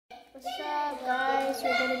What's up, guys?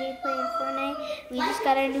 We're gonna be playing Fortnite. We just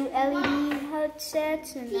got our new LED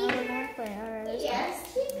headsets, and now we're gonna play. Alright, let's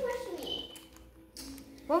go.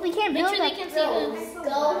 Well, we can't build Make sure they can see this. Go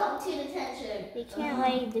up to the tension. We can't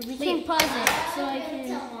like. We can't pause it so I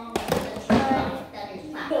can.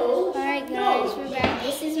 Alright, guys, we're back.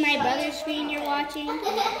 This is my brother's screen you're watching. I'm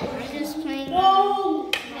just playing.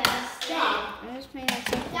 I'm just playing.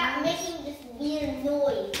 Stop making this weird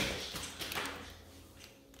noise.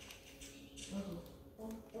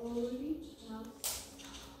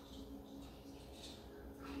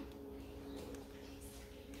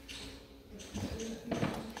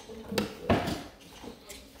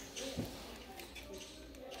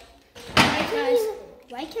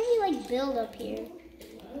 Why can't we like build up here?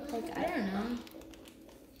 Like I don't know.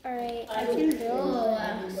 Alright, I can build.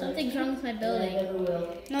 Oh, something's wrong with my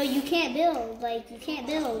building. No, you can't build. Like you can't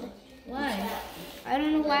build. Why? I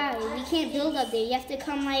don't know why. We can't build up there. You have to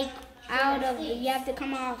come like out of it. You have to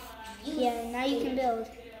come off. Yeah, now you can build.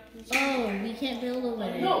 Oh, we can't build over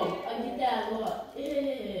there. No, I did that a lot.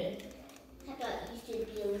 I thought you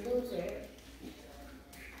should be a loser.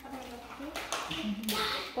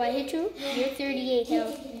 Well, I hit you. You're 38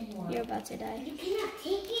 health. You're about to die. You cannot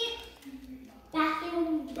take it.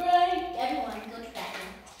 Bathroom break. Everyone, go to the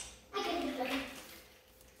bathroom. I can do it.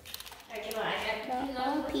 Alright, come on. I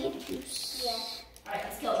got Peter juice. Yeah. Alright,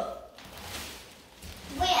 let's go.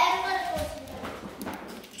 Wait, everyone go to the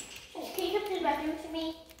bathroom. Oh, can you come to the bathroom for me?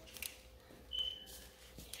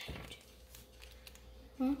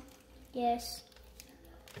 Huh? Yes.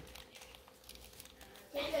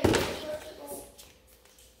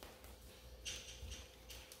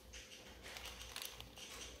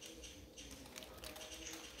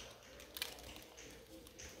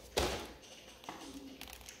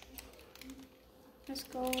 Let's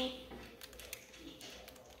go.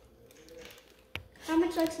 How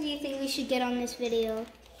much likes do you think we should get on this video?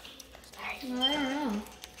 Well, I don't know.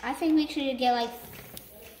 I think we should get like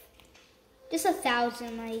just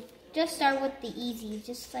 1,000. Like, just start with the easy.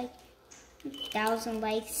 Just like 1,000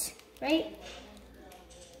 likes, right?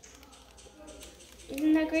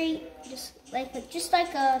 Isn't that great? Just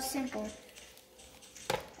like a simple.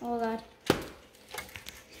 Oh god.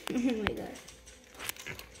 Oh my god.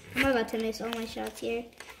 I'm about to miss all my shots here.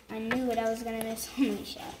 I knew it. I was gonna miss all my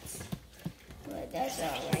shots, but that's all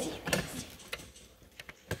right.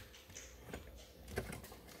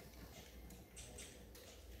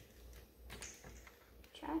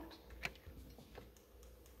 Trapped.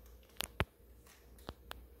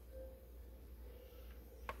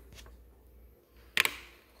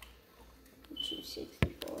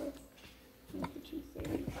 264.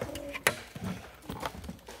 234.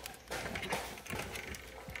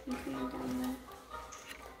 Down there.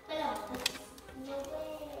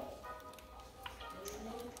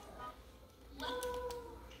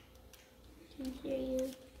 Can hear you.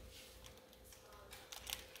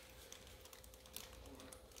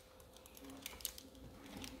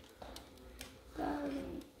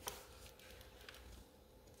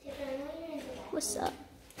 What's up?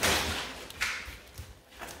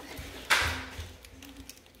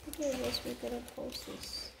 Look at this. We're gonna post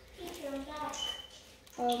this.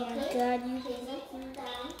 Oh my god, you.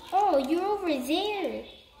 Oh, you're over there.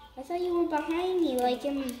 I thought you were behind me, like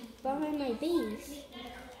behind my base.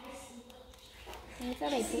 I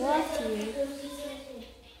thought I blocked you.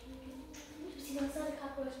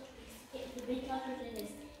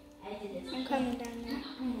 I'm coming down there.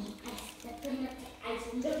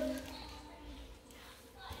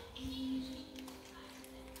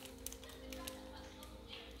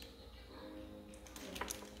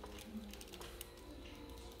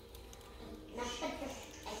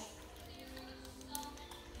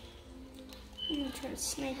 I'm gonna try to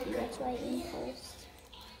snipe you, that's why I impulsed.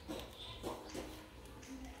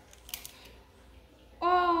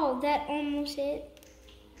 Oh, that almost hit.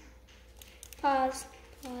 Pause.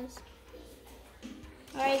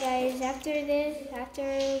 Alright guys, after this,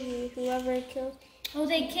 whoever kills. Oh,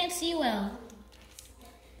 they can't see well.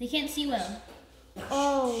 They can't see well.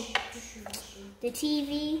 Oh, the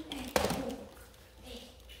TV.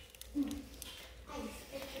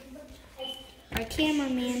 Our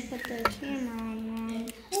cameraman put the camera on wrong.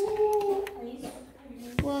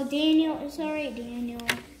 Well, Daniel, it's alright, Daniel.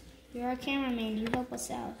 You're our cameraman. You help us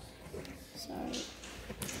out. Sorry.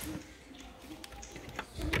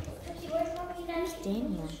 Where's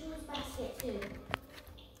Daniel?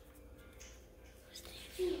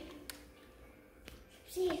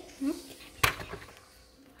 Huh?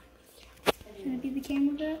 Can I be the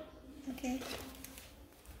camera girl? Okay.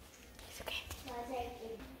 It's okay.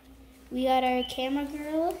 We got our camera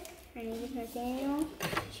girl. Her name is Nathaniel.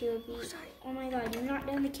 She'll be Oh my god, you knocked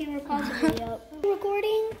down the camera possibly up.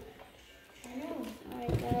 Recording? I know.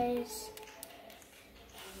 Alright, guys.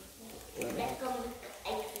 We're back.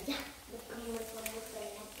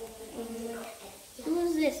 Who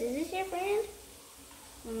is this? Is this your friend?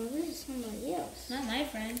 Oh, this is somebody else. Not my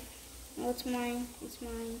friend. Oh, it's mine. It's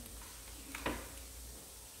mine.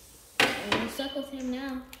 I'm stuck with him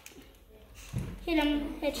now. Hit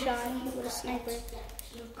him. Headshot with a sniper.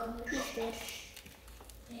 He's dead.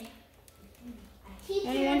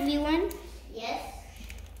 1v1? Yes.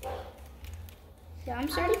 Yeah, I'm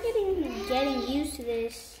starting getting used to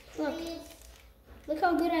this. Look. Look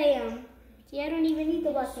how good I am. See, I don't even need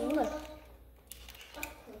the weapon. Look.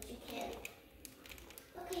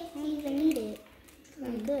 I don't even need it.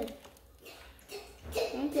 I'm good.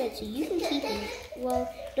 I'm good, so you can keep it. Well,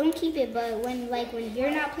 don't keep it, but when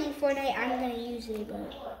you're not playing Fortnite, I'm gonna use it.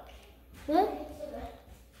 But what?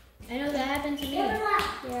 I know that happened to me.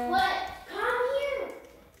 Yeah. What? Come here.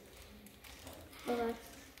 Hold on.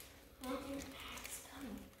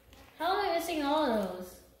 How am I missing all of those?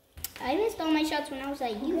 I missed all my shots when I was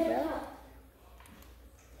at you, bro.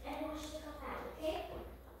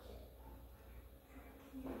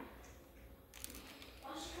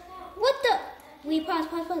 What the? Wait, pause.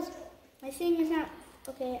 My thing is not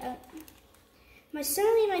okay.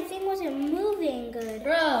 Suddenly my thing wasn't moving good.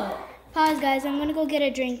 Bro, Pause, guys. I'm gonna go get a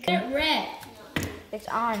drink. get red. It's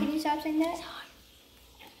on. Can you stop saying that?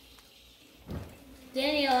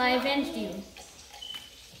 Daniel, I avenged you.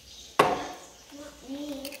 Not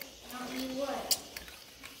me. Not me what?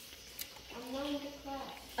 I'm going to class.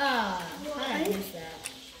 Ah, I missed that.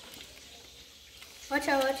 Watch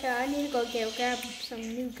out. I need to go grab some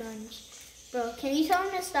new guns. Bro, can you tell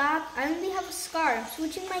him to stop? I only have a scar. I'm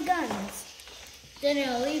switching my guns.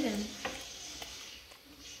 Daniel, leave him.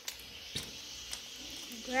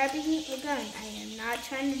 Grabbing a gun. I am not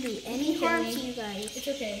trying to do any harm to you guys. It's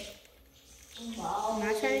okay. I'm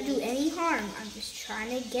not trying to do any harm. I'm just trying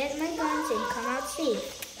to get my guns and come out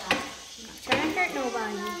safe. I'm not trying to hurt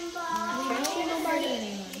nobody. I'm not trying to shoot nobody.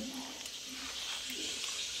 Anyone.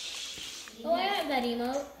 Oh, I have that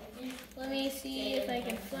emote. Let me see if I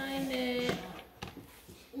can find it.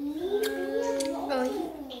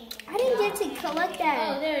 I didn't get to collect Oh,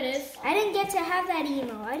 that. there it is. I didn't get to have that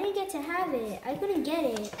emo. I didn't get to have it. I couldn't get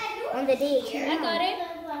it on the day it came I out. got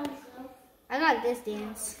it. I got this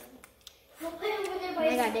dance.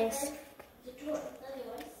 I got this.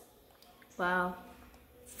 Wow.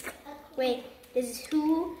 Wait, this is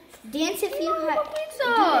who? Dance if you have.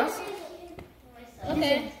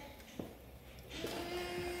 Okay.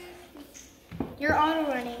 You're auto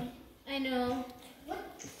running. I know.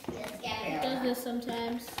 It does this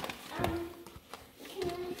sometimes.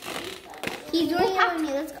 He's doing it on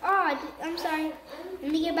me. Let's go. Oh, I'm sorry.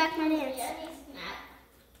 Let me get back my dance.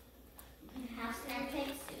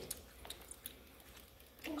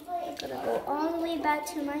 I'm gonna go all the way back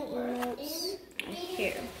to my emotes.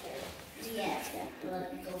 Here.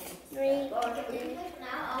 Right.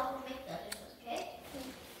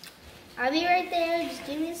 I'll be right there. Just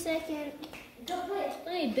give me a second. Let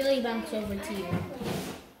me Billy bounce over to you.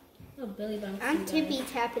 Oh, Billy bounce. I'm tippy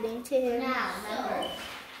tapping into him.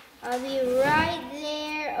 I'll be right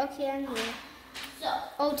there. Okay, I'm here.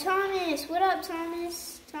 Oh, Thomas. What up,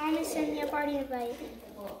 Thomas? Thomas sent me a party invite.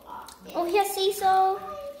 Oh, he has CISO.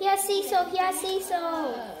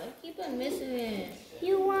 Keep on missing it.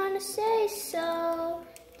 You wanna say so?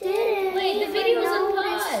 Wait, the video's on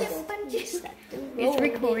pause. It's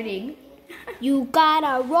recording. You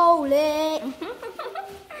gotta roll it.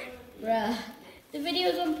 Bruh, the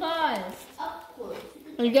video's on pause.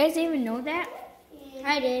 You guys didn't even know that?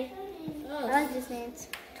 I did. I Oh, like this dance.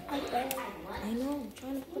 I know. I'm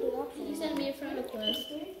trying to put it up. you sent me a friend request.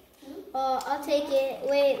 I'll take it.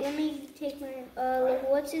 Wait, let me take my.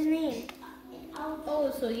 What's his name?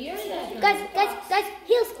 Oh, so you're that guy. Guys,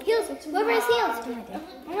 heals. Whoever has heals.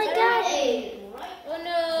 Oh my god. Oh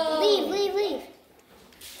no. Leave.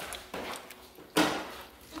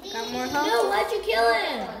 Got more health. No, why'd you kill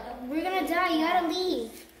him? We're gonna die. You gotta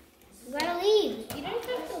leave. You don't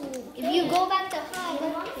have to. If you go back to high,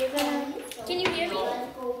 you're gonna. Can you hear me?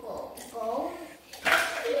 Go.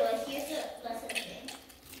 Here's the lesson thing.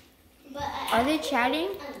 But Are they chatting?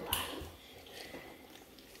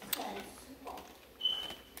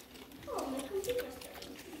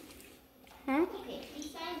 Huh?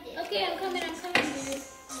 Okay, I'm coming.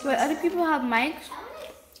 Wait, other people have mics?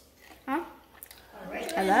 Huh?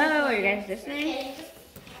 Hello, are you guys listening?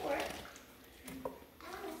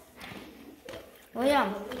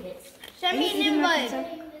 William. Send me an invite.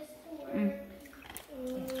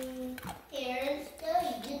 Here's the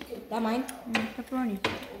YouTube. That mine? Pepperoni.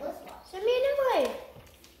 Send me an invite.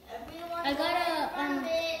 Everyone I gotta going for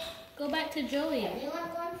it. go back to Joey. Everyone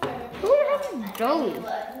going for it. Who the heck is Joey?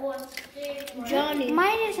 Who wants to stay for it? Johnny.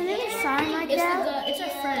 Mine isn't it a sign like It's that? it's a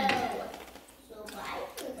friend. So bye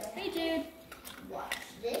for that. Hey, dude. Watch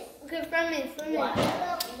this. Okay, from me. Watch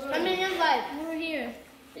the Send me an invite. Over here.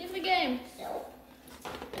 Leave the game. So,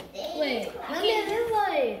 Wait. Send me an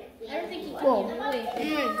invite. I don't think he can. Whoa. Wait. Oh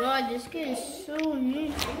my god, this game is so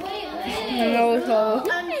neat. Wait. No, so.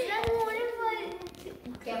 I'm sending one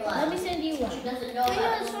invite. okay, Let me send you one. doesn't know Yeah,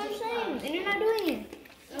 about that's what I'm saying. And you're not doing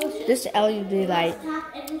it. This LED light.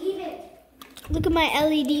 Tap and leave it. Look at my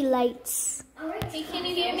LED lights. Alright. Hey, can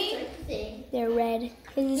you hear me? They're red.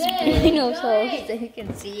 It's Good. green also. Joey. So you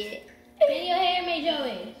can see it. Can you hear me,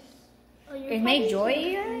 Joey? Is my Joy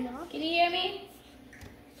here? Can you hear me?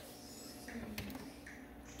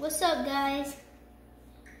 What's up, guys?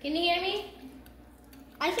 Can you hear me?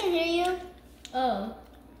 I can hear you. Oh.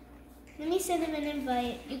 Let me send him an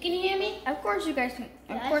invite. You can hear me? Of course you guys can. Of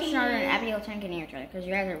Yeah, I course can Nara hear and you. Abigail 10 can hear each other because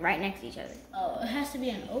you guys are right next to each other. Oh, it has to be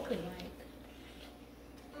an open mic.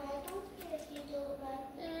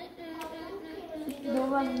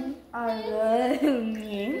 I love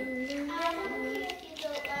me.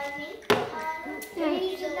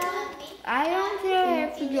 I don't care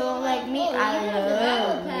if you don't like me. I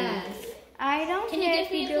love you. Pass. I don't Can you care give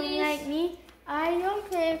if me you it, don't please? like me. I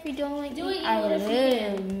don't care if you don't like Do me. it, I you love if you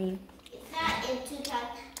can. me. It's not in two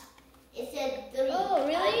times. It said 3. Oh,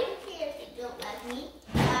 really? I don't care if you don't like me.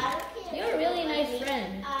 I don't care. You're a really nice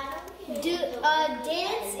friend. I don't care. Do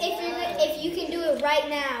dance if you can do it right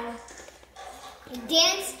now.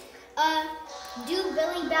 Dance. Do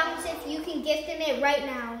Billy Bounce if you can gift him it right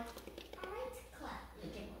now.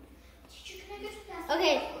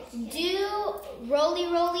 Okay. Do Roly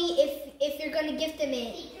Roly if you're gonna gift him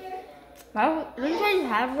it. Why don't you guys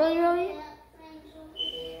have Rolly Rolly?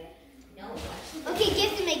 Okay,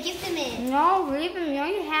 gift him it. Gift him it. No, leave him. You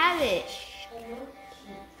already have it.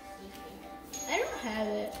 I don't have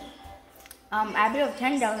it. Abigail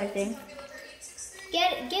 $10, I think.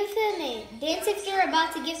 Give him it. Dance if you're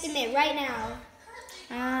about to gift him it right now.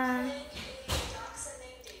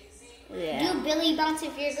 Yeah. Do Billy Bounce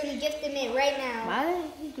if you're gonna gift him it right now. Why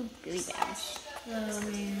did you do Billy Bounce? Oh,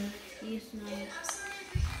 man. He's nice.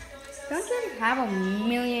 Don't you have a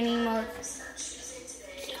million emotes?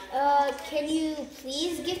 Can you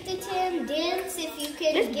please gift it to him? Dance if you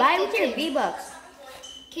can. Just gift buy it with to your him. V-Bucks.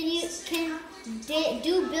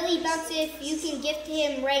 Do Billy Bounce if you can gift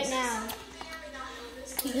him right now?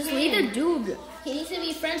 Just leave the dude. He needs to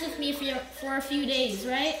be friends with me for a few days,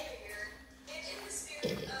 right?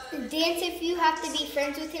 Dance if you have to be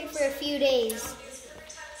friends with him for a few days.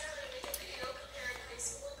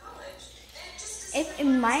 If,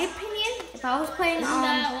 in my opinion, if I was playing, Isn't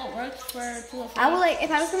that what works for 2 of I would like,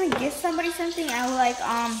 if I was gonna give somebody something, I would like,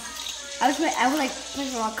 I would like play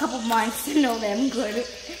for a couple months to know them good.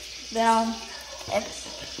 Then,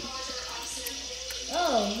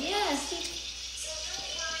 Oh, yes.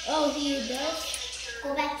 He does?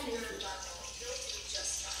 Go back to your seat.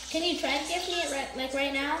 Can you try to gift me it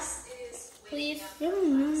right now? Please?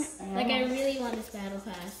 Like, I really want this battle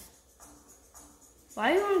pass.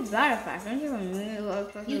 Why do you want battle pass? Don't you really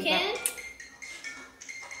love You can?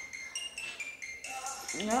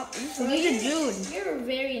 No, just leave the dude. You're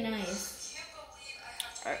very nice.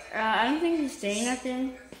 I don't think he's saying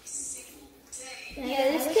nothing.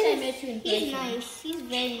 Yeah, this I wish kid I met you in He's person. nice. He's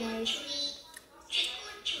very nice.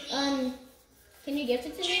 Can you gift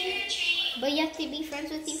it to me? But you have to be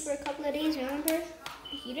friends with you for a couple of days, remember?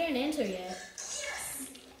 You didn't answer yet.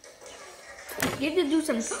 You have to do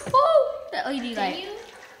some. Oh, the LED Can light. you?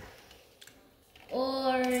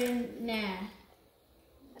 Or nah?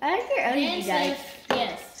 I like your LED light.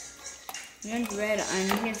 Yes. Mine's red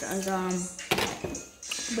and his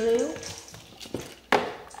is blue.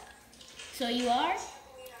 So you are?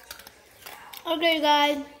 Okay,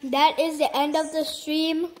 guys, that is the end of the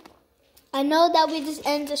stream. I know that we just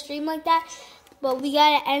end the stream like that, but we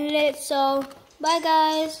gotta end it. So, bye,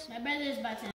 guys. My brother's about to